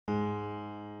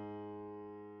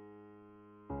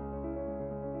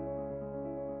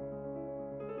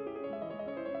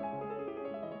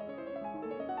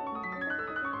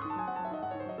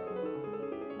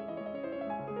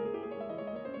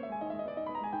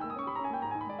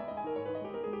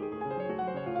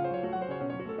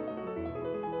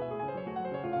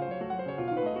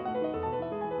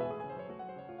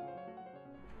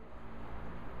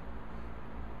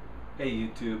Hey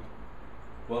YouTube,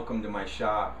 welcome to my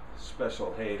shop.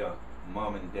 Special hey to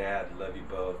mom and dad, love you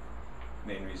both.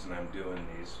 Main reason I'm doing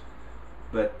these.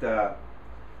 But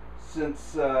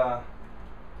since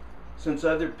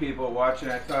other people are watching,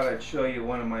 I thought I'd show you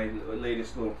one of my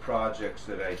latest little projects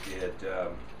that I did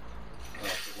for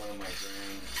one of my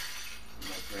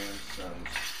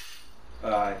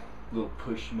grandsons. Little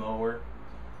push mower.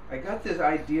 I got this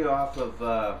idea off of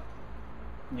the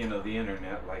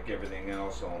internet, like everything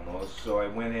else almost. So I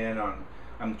went in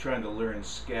I'm trying to learn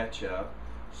SketchUp.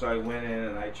 So I went in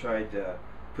and I tried to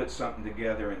put something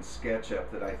together in SketchUp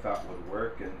that I thought would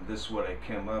work, and this is what I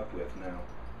came up with now.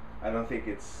 I don't think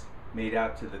it's made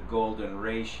out to the golden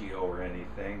ratio or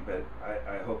anything, but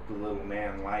I hope the little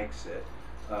man likes it.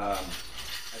 I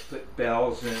put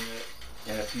bells in it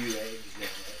and a few eggs in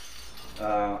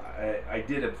it. I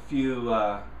did a few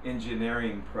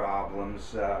engineering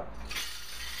problems.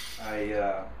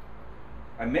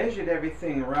 I measured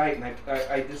everything right, and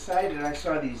I decided, I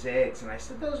saw these eggs and I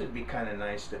said those would be kind of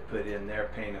nice to put in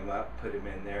there, paint them up, put them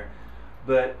in there,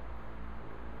 but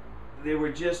they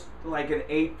were just like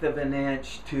 1/8 of an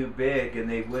inch too big, and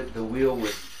the wheel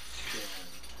would spin.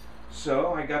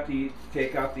 So I got to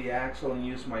take out the axle and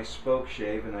use my spoke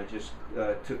shave, and I just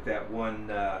took that 1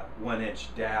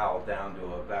 inch dowel down to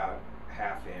about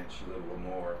 1/2 inch, a little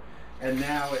more. And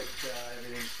now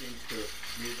everything seems to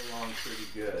move along pretty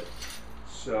good.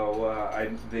 So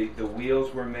the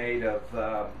wheels were made of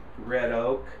red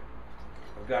oak.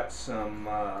 I've got some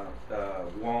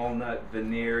walnut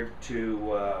veneered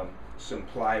to some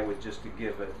plywood just to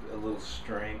give it a little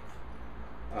strength.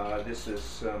 This is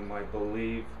some, I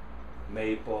believe,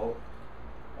 maple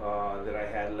that I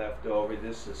had left over.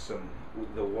 This is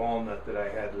the walnut that I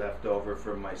had left over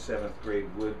from my 7th grade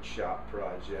wood shop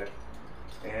project.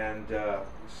 And the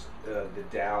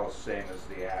dowel, same as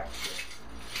the axle.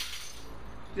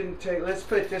 Let's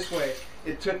put it this way,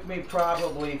 it took me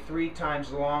probably 3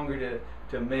 times longer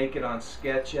to make it on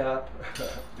SketchUp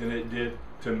than it did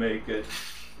to make it,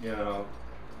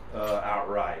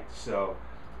 outright. So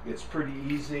it's pretty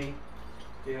easy,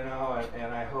 and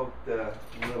I hope the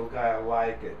little guy will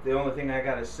like it. The only thing I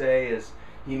gotta say is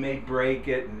he may break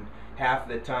it, and half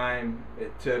the time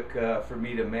it took for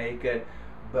me to make it.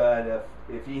 But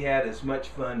if he had as much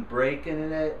fun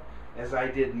breaking it as I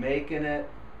did making it,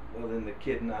 well, then the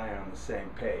kid and I are on the same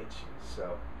page.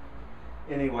 So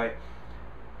anyway,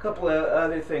 a couple of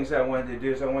other things I wanted to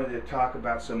do is I wanted to talk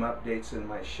about some updates in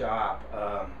my shop.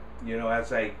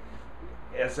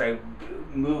 As I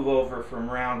move over from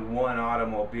round 1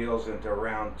 automobiles into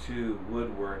round 2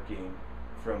 woodworking,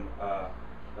 from a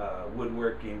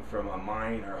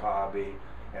minor hobby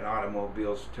and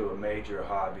automobiles to a major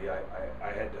hobby,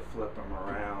 I had to flip them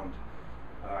around.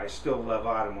 I still love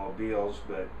automobiles,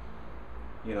 but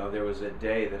there was a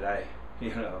day that I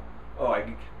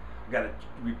got to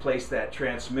replace that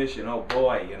transmission. Oh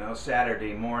boy,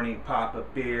 Saturday morning, pop a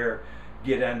beer,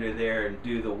 get under there and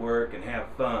do the work and have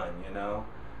fun.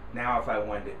 Now if I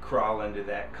wanted to crawl into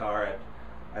that car,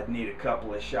 I'd need a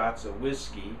couple of shots of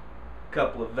whiskey, a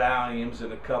couple of Valiums,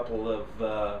 and a couple of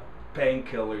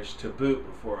painkillers to boot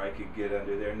before I could get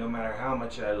under there. No matter how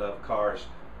much I love cars,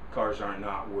 cars are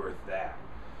not worth that.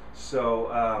 So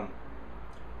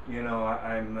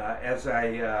as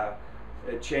I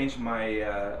change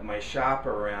my shop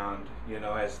around,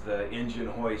 as the engine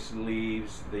hoist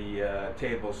leaves, the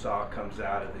table saw comes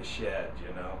out of the shed,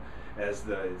 as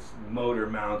the motor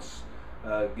mounts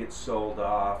get sold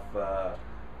off,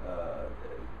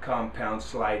 compound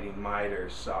sliding miter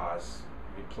saws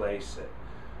replace it.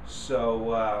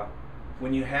 So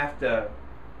when you have to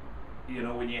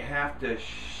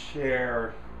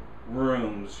share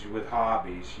rooms with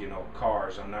hobbies,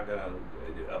 cars, I'm not going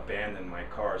to abandon my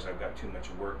cars. I've got too much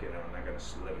work in them. I'm not going to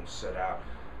let them sit out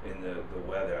in the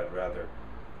weather.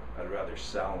 I'd rather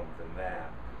sell them than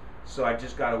that. So I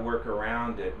just got to work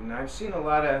around it. And I've seen a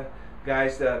lot of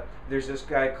guys there's this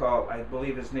guy called, I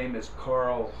believe his name is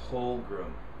Carl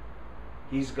Holgram.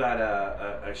 He's got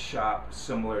a shop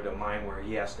similar to mine where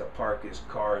he has to park his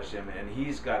cars in, and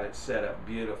he's got it set up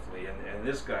beautifully. And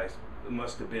this guy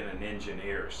must have been an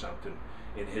engineer or something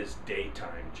in his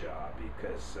daytime job,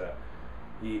 because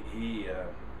he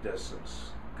does some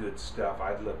good stuff.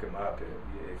 I'd look him up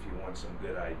if you want some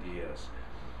good ideas.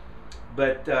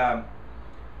 But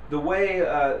the way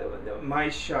my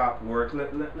shop works,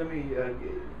 let me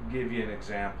give you an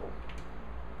example.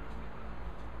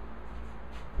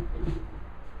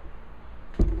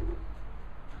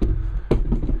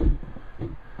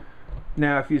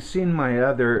 Now, if you've seen my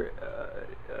other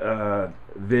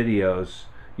videos,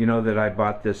 you know that I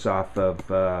bought this off of,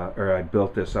 or I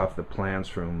built this off the plans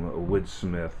from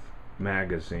Woodsmith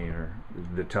magazine or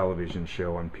the television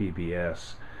show on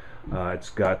PBS. It's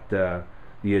got the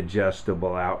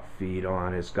adjustable outfeed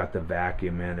on. It's got the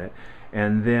vacuum in it,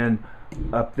 and then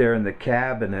up there in the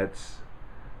cabinets,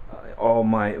 all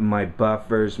my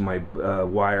buffers, my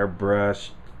wire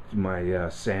brush, my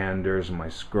sanders, my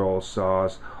scroll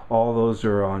saws, all those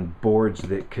are on boards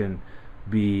that can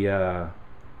be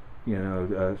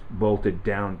bolted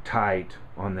down tight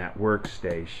on that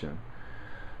workstation.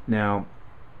 Now,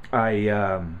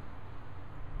 I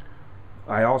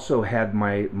also had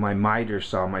my miter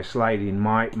saw, my sliding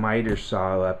miter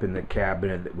saw up in the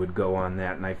cabinet that would go on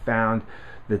that, and I found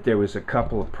that there was a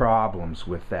couple of problems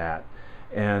with that.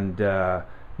 And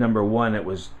number one, it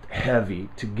was heavy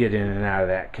to get in and out of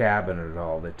that cabinet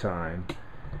all the time.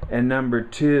 And number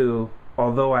two,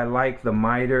 although I like the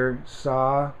miter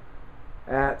saw,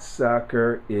 that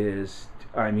sucker is,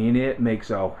 I mean, it makes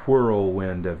a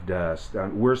whirlwind of dust.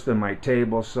 Worse than my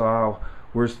table saw,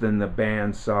 worse than the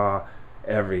band saw,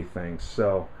 everything.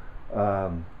 So I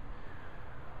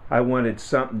wanted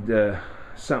something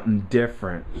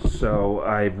different.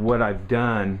 So what I've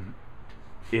done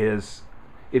is,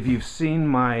 if you've seen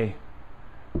my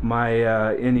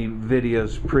any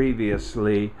videos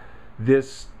previously,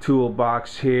 this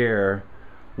toolbox here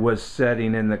was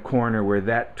setting in the corner where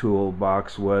that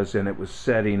toolbox was, and it was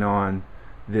setting on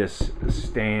this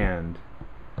stand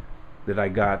that I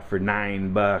got for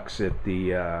 $9 at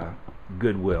the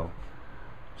Goodwill.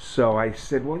 So I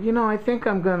said, well, you know, I think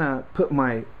I'm gonna put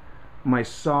my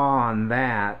saw on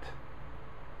that,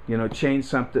 you know, change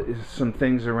some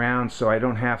things around so I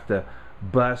don't have to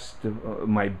bust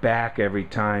my back every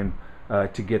time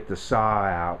to get the saw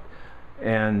out.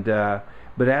 And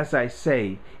but as I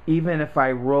say, even if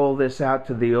I roll this out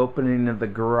to the opening of the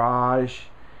garage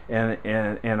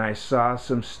and I saw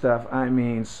some stuff, I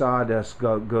mean, sawdust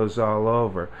goes all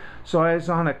over. So I was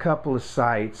on a couple of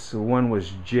sites. One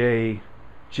was Jay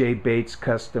Bates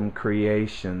Custom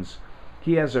Creations.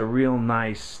 He has a real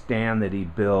nice stand that he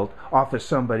built off of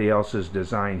somebody else's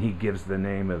design. He gives the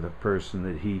name of the person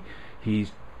that he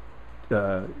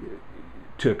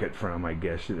took it from, I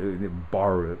guess,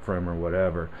 borrowed it from or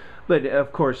whatever. But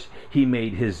of course he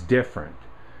made his different.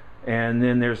 And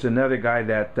then there's another guy,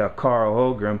 that Carl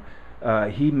Holgram,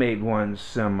 he made one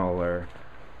similar.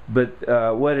 But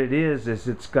what it is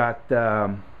it's got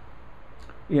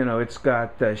it's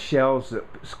got shelves that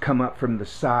come up from the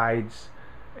sides,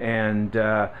 and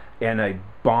a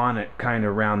bonnet kind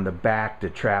of around the back to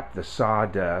trap the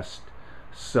sawdust.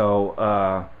 So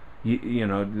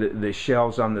the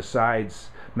shelves on the sides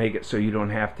make it so you don't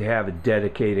have to have a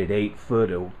dedicated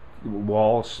 8-foot of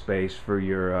wall space for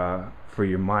your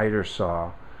miter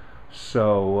saw.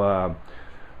 So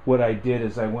what I did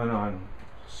is I went on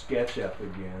SketchUp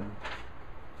again,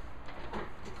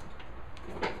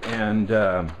 and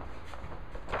I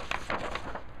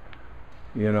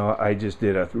just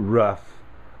did a rough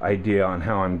idea on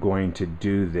how I'm going to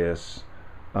do this.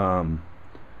 There'll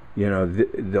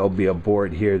be a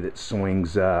board here that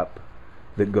swings up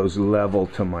that goes level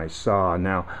to my saw.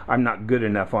 Now, I'm not good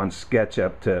enough on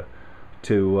SketchUp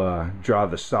to draw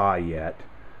the saw yet,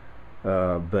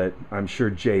 but I'm sure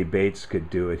Jay Bates could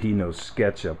do it. He knows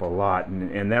SketchUp a lot,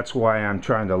 and that's why I'm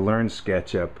trying to learn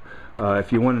SketchUp.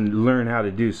 If you want to learn how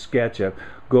to do SketchUp,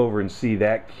 go over and see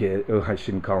that kid. Oh, I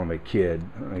shouldn't call him a kid.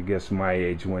 I guess my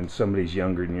age, when somebody's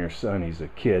younger than your son, he's a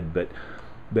kid, but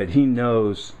he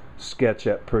knows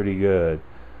SketchUp pretty good.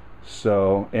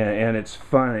 So and it's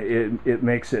fun. It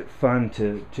makes it fun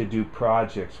to do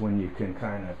projects when you can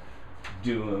kind of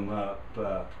do them up.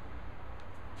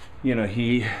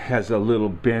 He has a little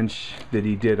bench that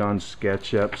he did on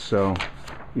SketchUp, so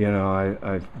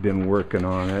I've been working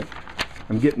on it.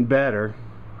 I'm getting better.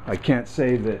 I can't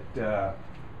say that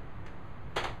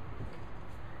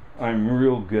I'm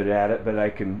real good at it, but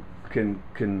I can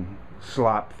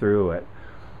slop through it.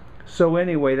 So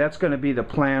anyway, that's going to be the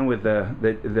plan with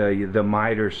the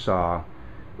miter saw.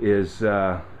 Is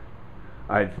I've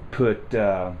put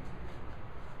the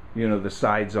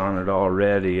sides on it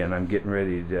already, and I'm getting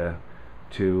ready to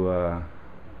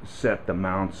set the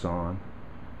mounts on.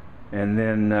 And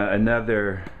then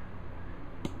another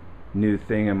new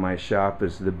thing in my shop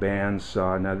is the band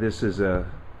saw. Now this is a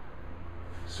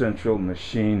Central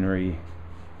Machinery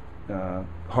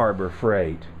Harbor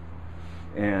Freight,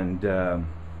 and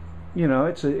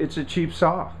it's a cheap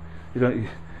saw.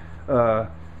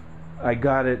 I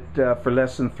got it for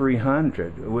less than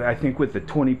 $300. I think with the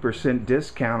 20%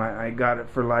 discount, I got it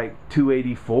for like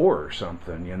 $284 or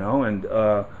something. And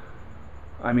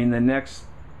I mean, the next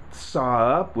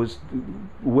saw up was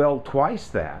well twice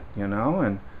that.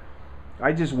 And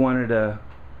I just wanted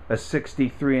a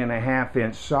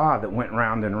 63.5-inch saw that went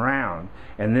round and round,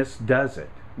 and this does it.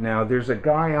 Now there's a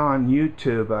guy on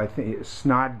YouTube, I think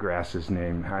Snodgrass his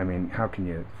name, I mean, how can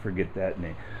you forget that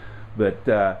name, but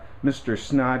Mr.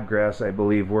 Snodgrass, I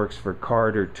believe, works for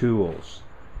Carter Tools,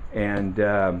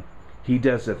 and he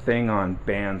does a thing on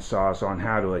band saws on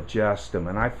how to adjust them,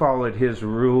 and I followed his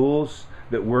rules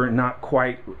that were not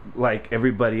quite like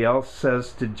everybody else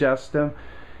says to adjust them,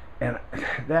 and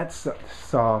that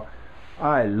saw,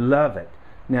 I love it.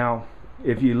 Now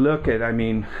if you look at, I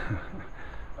mean,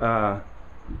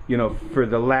 you know, for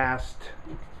the last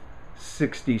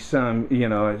 60 some, you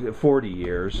know, 40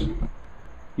 years,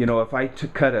 you know, if I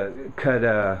cut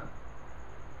a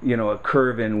you know, a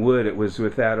curve in wood, it was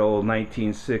with that old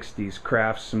 1960s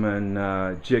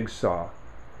Craftsman jigsaw,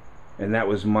 and that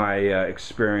was my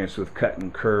experience with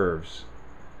cutting curves.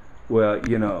 Well,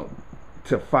 you know,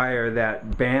 to fire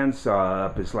that bandsaw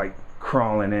up is like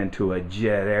crawling into a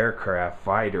jet aircraft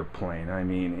fighter plane. I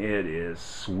mean, it is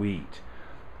sweet,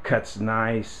 cuts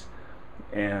nice,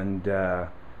 and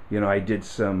you know, I did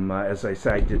some, as I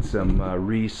said, I did some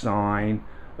re-sawing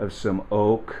of some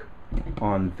oak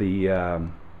on the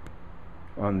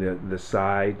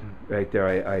side right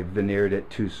there. I veneered it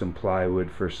to some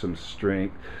plywood for some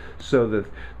strength, so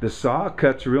the saw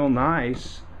cuts real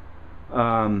nice.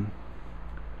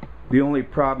 The only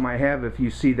problem I have, if you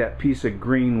see that piece of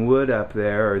green wood up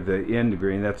there, or the end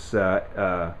green, that's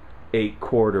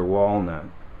 8-quarter walnut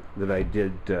that I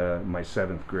did my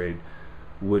 7th grade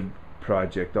wood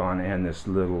project on, and this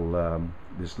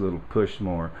little push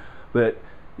mower. But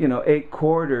you know, 8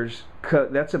 quarters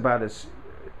cut, that's about as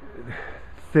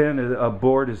thin a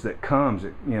board as that comes,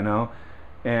 you know,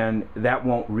 and that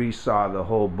won't resaw the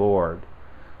whole board.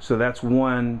 So that's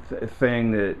one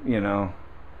thing that, you know,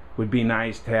 would be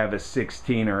nice to have a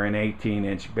 16 or an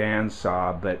 18-inch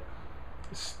bandsaw, but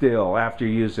still, after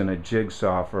using a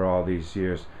jigsaw for all these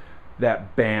years,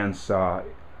 that bandsaw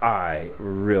I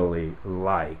really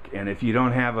like. And if you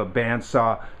don't have a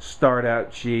bandsaw, start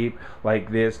out cheap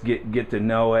like this, get to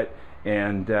know it,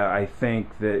 and I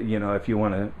think that, you know, if you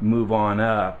want to move on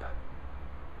up,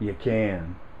 you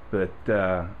can. But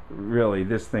really,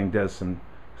 this thing does some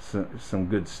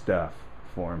good stuff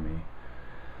for me.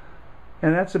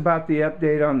 And that's about the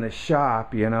update on the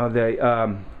shop. You know,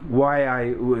 why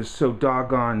I was so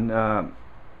doggone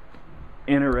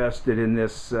interested in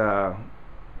this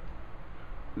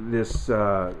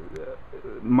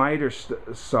miter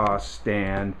saw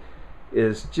stand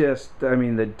is just, I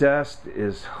mean, the dust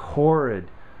is horrid.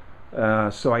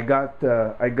 So I got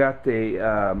a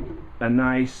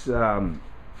nice you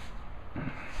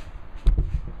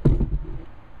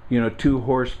know,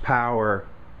 2-horsepower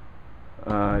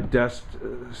dust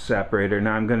separator.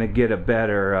 Now I'm going to get a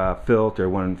better filter,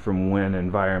 one from Win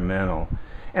Environmental,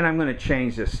 and I'm going to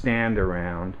change the stand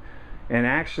around. And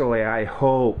actually, I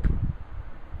hope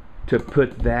to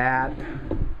put that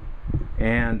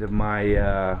and my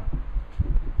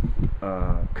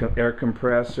air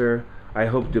compressor, I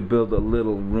hope to build a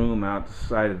little room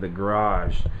outside of the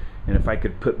garage, and if I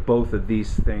could put both of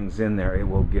these things in there, it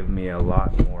will give me a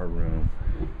lot more room.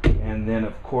 And then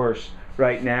of course,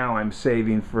 right now I'm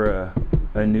saving for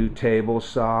a new table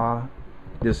saw.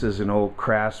 This is an old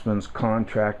Craftsman's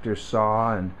contractor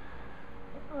saw, and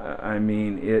I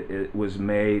mean, it was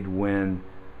made when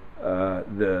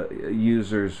the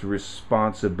user's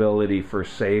responsibility for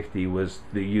safety was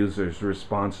the user's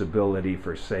responsibility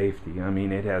for safety. I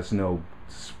mean, it has no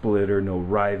splitter, no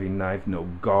riving knife, no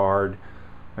guard.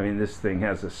 I mean, this thing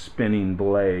has a spinning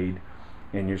blade,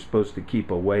 and you're supposed to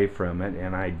keep away from it,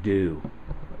 and I do.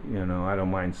 You know, I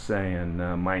don't mind saying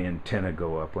my antenna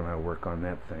go up when I work on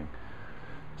that thing.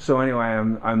 So anyway,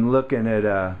 I'm looking at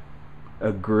a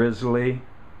Grizzly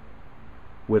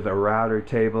with a router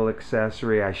table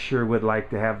accessory. I sure would like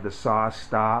to have the saw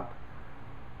stop,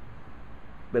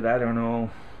 but I don't know,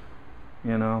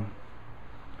 you know,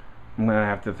 I'm gonna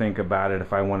have to think about it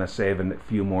if I want to save a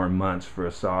few more months for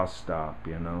a saw stop,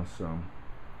 you know. So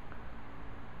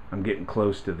I'm getting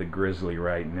close to the Grizzly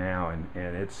right now, and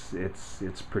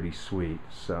it's pretty sweet.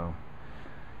 So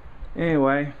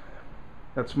anyway,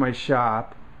 that's my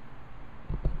shop.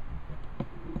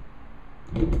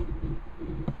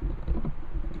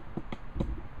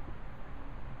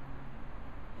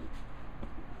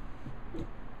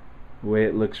 The way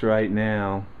it looks right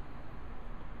now.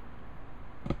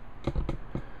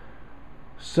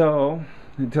 So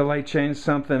until I change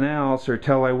something else, or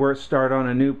till I start on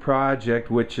a new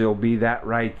project, which will be that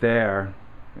right there,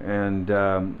 and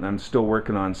I'm still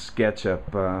working on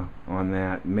SketchUp on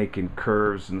that, making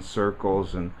curves and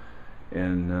circles and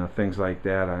things like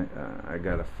that. I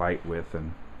got to fight with,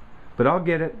 and But I'll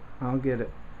get it. I'll get it.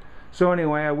 So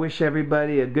anyway, I wish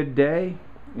everybody a good day,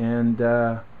 and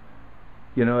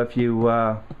you know, if you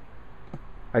I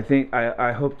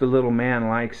hope the little man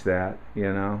likes that,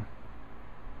 you know.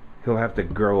 He'll have to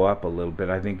grow up a little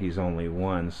bit. I think he's only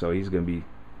 1, so he's going to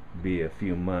be a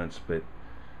few months, but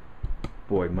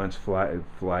boy, months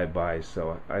fly by,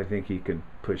 so I think he can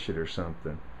push it or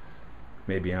something.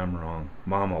 Maybe I'm wrong.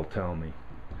 Mom will tell me.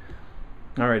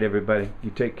 All right, everybody,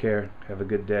 you take care. Have a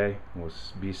good day. We'll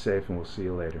be safe, and we'll see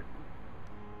you later.